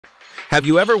Have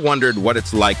you ever wondered what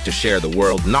it's like to share the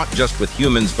world not just with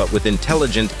humans but with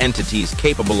intelligent entities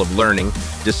capable of learning,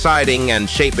 deciding, and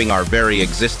shaping our very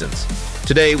existence?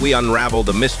 Today, we unravel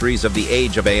the mysteries of the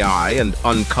age of AI and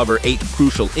uncover 8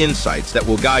 crucial insights that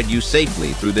will guide you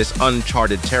safely through this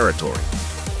uncharted territory.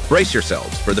 Brace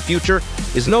yourselves, for the future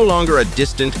is no longer a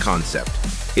distant concept.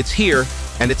 It's here,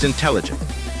 and it's intelligent.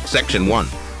 Section 1.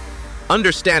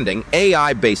 Understanding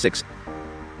AI Basics.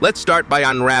 Let's start by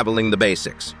unraveling the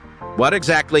basics. What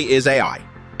exactly is AI?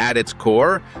 At its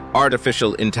core,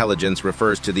 artificial intelligence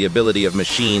refers to the ability of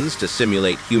machines to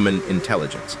simulate human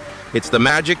intelligence. It's the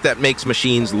magic that makes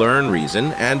machines learn,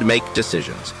 reason, and make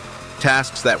decisions,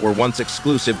 tasks that were once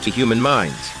exclusive to human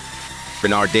minds.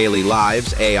 In our daily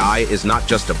lives, AI is not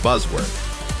just a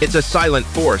buzzword. It's a silent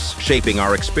force shaping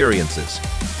our experiences.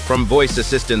 From voice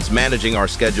assistants managing our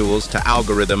schedules to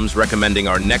algorithms recommending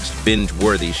our next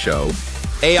binge-worthy show,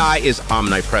 AI is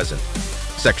omnipresent.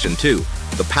 Section 2.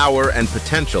 The power and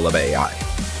potential of AI.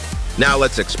 Now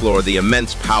let's explore the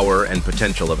immense power and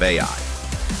potential of AI.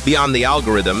 Beyond the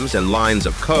algorithms and lines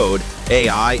of code,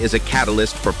 AI is a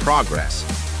catalyst for progress.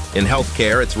 In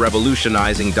healthcare, it's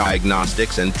revolutionizing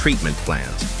diagnostics and treatment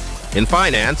plans. In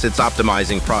finance, it's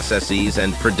optimizing processes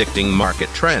and predicting market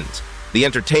trends. The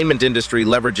entertainment industry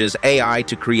leverages AI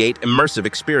to create immersive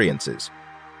experiences.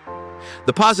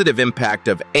 The positive impact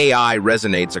of AI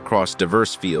resonates across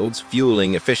diverse fields,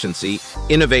 fueling efficiency,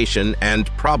 innovation, and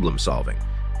problem-solving.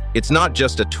 It's not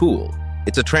just a tool,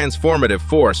 it's a transformative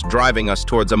force driving us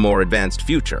towards a more advanced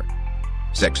future.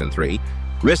 Section 3.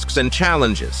 Risks and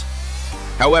challenges.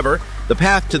 However, the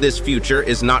path to this future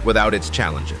is not without its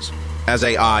challenges. As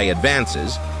AI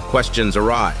advances, questions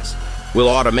arise. Will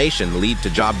automation lead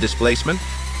to job displacement?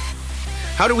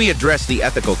 How do we address the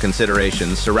ethical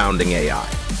considerations surrounding AI?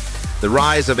 The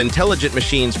rise of intelligent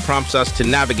machines prompts us to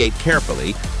navigate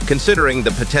carefully, considering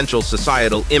the potential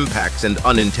societal impacts and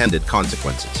unintended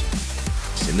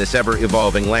consequences. In this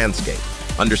ever-evolving landscape,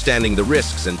 understanding the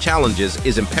risks and challenges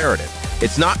is imperative.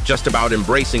 It's not just about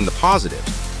embracing the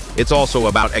positives, it's also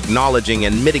about acknowledging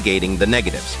and mitigating the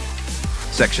negatives.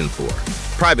 Section 4.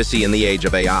 Privacy in the age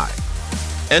of AI.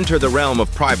 Enter the realm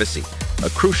of privacy,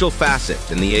 a crucial facet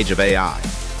in the age of AI.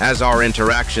 As our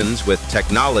interactions with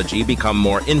technology become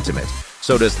more intimate,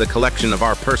 so does the collection of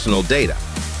our personal data.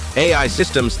 AI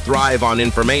systems thrive on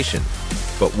information,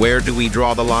 but where do we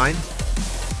draw the line?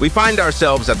 We find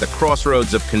ourselves at the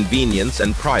crossroads of convenience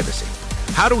and privacy.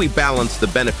 How do we balance the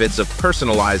benefits of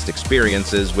personalized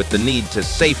experiences with the need to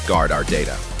safeguard our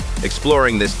data?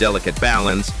 Exploring this delicate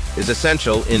balance is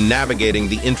essential in navigating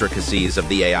the intricacies of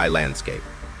the AI landscape.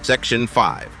 Section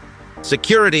 5.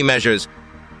 Security measures.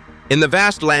 In the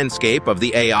vast landscape of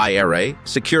the AI era,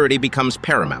 security becomes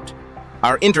paramount.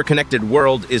 Our interconnected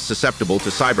world is susceptible to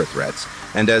cyber threats,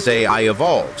 and as AI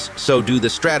evolves, so do the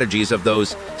strategies of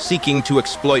those seeking to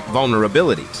exploit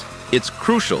vulnerabilities. It's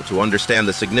crucial to understand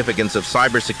the significance of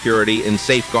cybersecurity in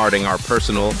safeguarding our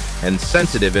personal and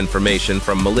sensitive information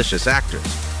from malicious actors.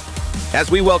 As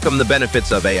we welcome the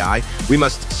benefits of AI, we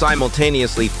must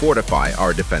simultaneously fortify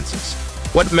our defenses.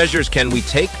 What measures can we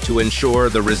take to ensure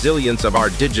the resilience of our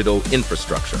digital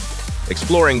infrastructure?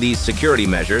 Exploring these security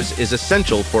measures is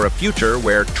essential for a future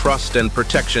where trust and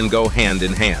protection go hand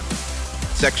in hand.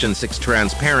 Section 6.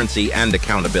 Transparency and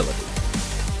accountability.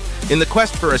 In the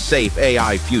quest for a safe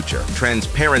AI future,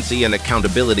 transparency and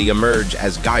accountability emerge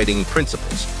as guiding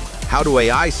principles. How do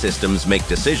AI systems make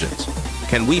decisions?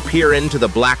 Can we peer into the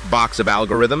black box of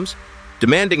algorithms?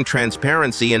 Demanding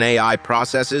transparency in AI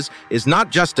processes is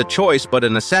not just a choice but a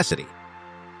necessity.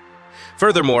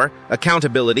 Furthermore,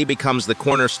 accountability becomes the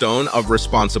cornerstone of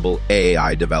responsible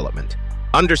AI development.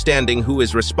 Understanding who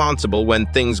is responsible when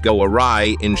things go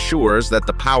awry ensures that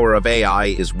the power of AI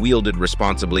is wielded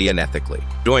responsibly and ethically.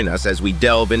 Join us as we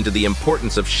delve into the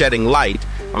importance of shedding light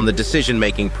on the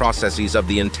decision-making processes of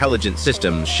the intelligent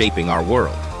systems shaping our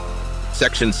world.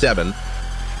 Section 7.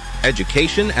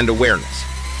 Education and awareness.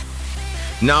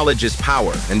 Knowledge is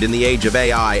power, and in the age of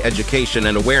AI, education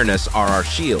and awareness are our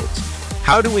shields.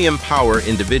 How do we empower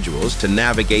individuals to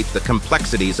navigate the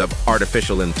complexities of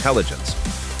artificial intelligence?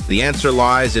 The answer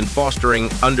lies in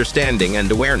fostering understanding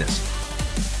and awareness.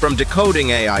 From decoding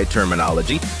AI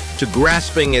terminology to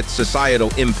grasping its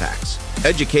societal impacts,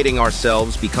 educating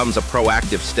ourselves becomes a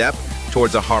proactive step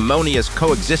towards a harmonious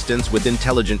coexistence with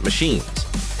intelligent machines.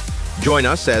 Join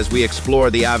us as we explore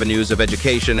the avenues of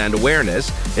education and awareness,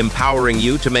 empowering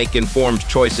you to make informed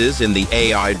choices in the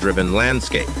AI-driven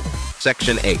landscape.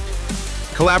 Section 8.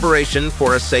 Collaboration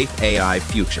for a safe AI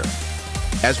future.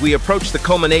 As we approach the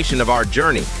culmination of our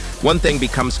journey, one thing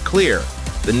becomes clear: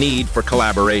 the need for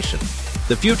collaboration.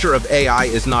 The future of AI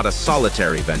is not a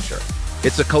solitary venture.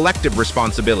 It's a collective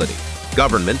responsibility.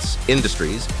 Governments,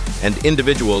 industries, and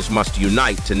individuals must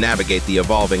unite to navigate the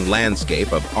evolving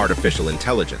landscape of artificial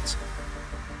intelligence.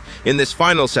 In this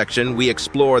final section, we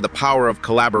explore the power of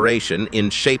collaboration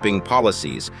in shaping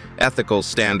policies, ethical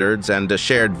standards, and a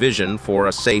shared vision for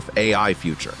a safe AI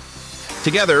future.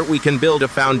 Together, we can build a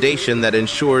foundation that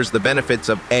ensures the benefits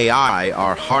of AI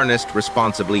are harnessed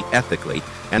responsibly, ethically,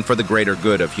 and for the greater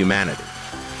good of humanity.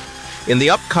 In the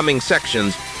upcoming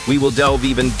sections, we will delve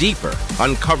even deeper,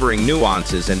 uncovering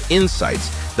nuances and insights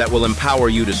that will empower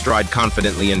you to stride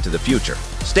confidently into the future.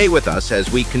 Stay with us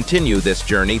as we continue this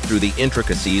journey through the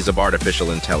intricacies of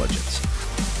artificial intelligence.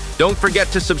 Don't forget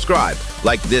to subscribe,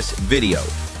 like this video,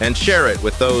 and share it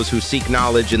with those who seek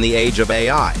knowledge in the age of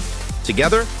AI.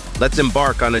 Together, let's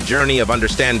embark on a journey of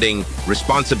understanding,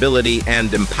 responsibility,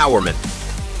 and empowerment.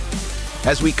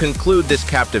 As we conclude this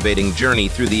captivating journey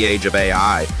through the age of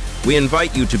AI, we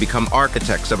invite you to become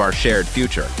architects of our shared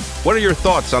future. What are your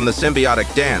thoughts on the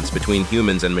symbiotic dance between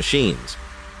humans and machines?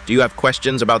 Do you have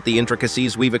questions about the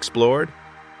intricacies we've explored?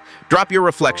 Drop your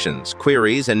reflections,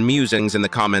 queries, and musings in the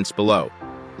comments below.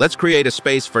 Let's create a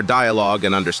space for dialogue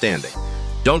and understanding.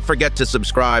 Don't forget to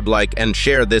subscribe, like, and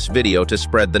share this video to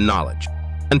spread the knowledge.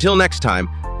 Until next time,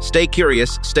 stay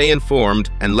curious, stay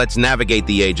informed, and let's navigate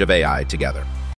the age of AI together.